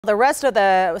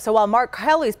While Mark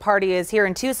Kelly's party is here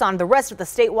in Tucson, the rest of the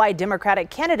statewide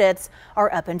Democratic candidates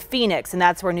are up in Phoenix, and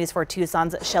that's where News 4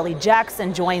 Tucson's Shelly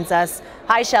Jackson joins us.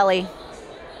 Hi, Shelly.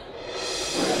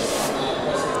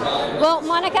 Well,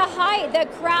 Monica, hi. The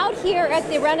crowd here at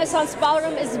the Renaissance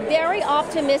Ballroom is very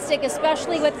optimistic,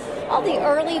 especially with all the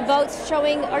early votes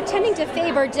tending to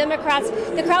favor Democrats.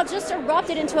 The crowd just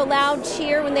erupted into a loud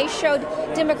cheer when they showed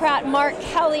Democrat Mark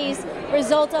Kelly's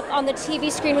result up on the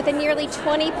TV screen with a nearly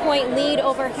 20-point lead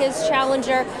over his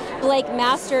challenger, Blake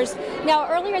Masters. Now,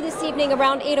 earlier this evening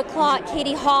around 8 o'clock,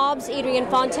 Hobbs, Adrian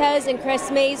Fontes, and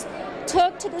Chris Mays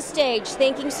took to the stage,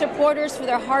 thanking supporters for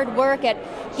their hard work at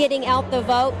getting out the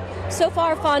vote. So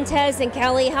far, Fontes and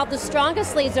Kelly have the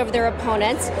strongest leads over their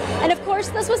opponents. And of course,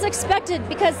 this was expected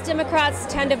because Democrats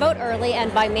tend to vote early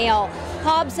and by mail.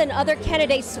 Hobbs and other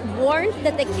candidates warned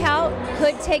that the count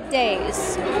could take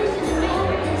days.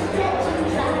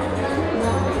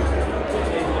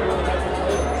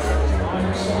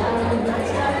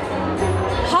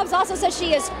 Hobbs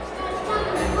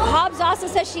also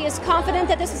says she is confident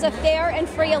that this is a fair and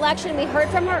free election. We heard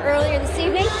from her earlier this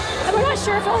evening, and we're not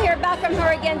sure if we'll hear back from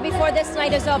her again before this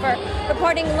night is over.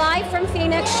 Reporting live from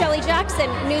Phoenix, Shelly Jackson,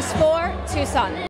 News 4 Tucson.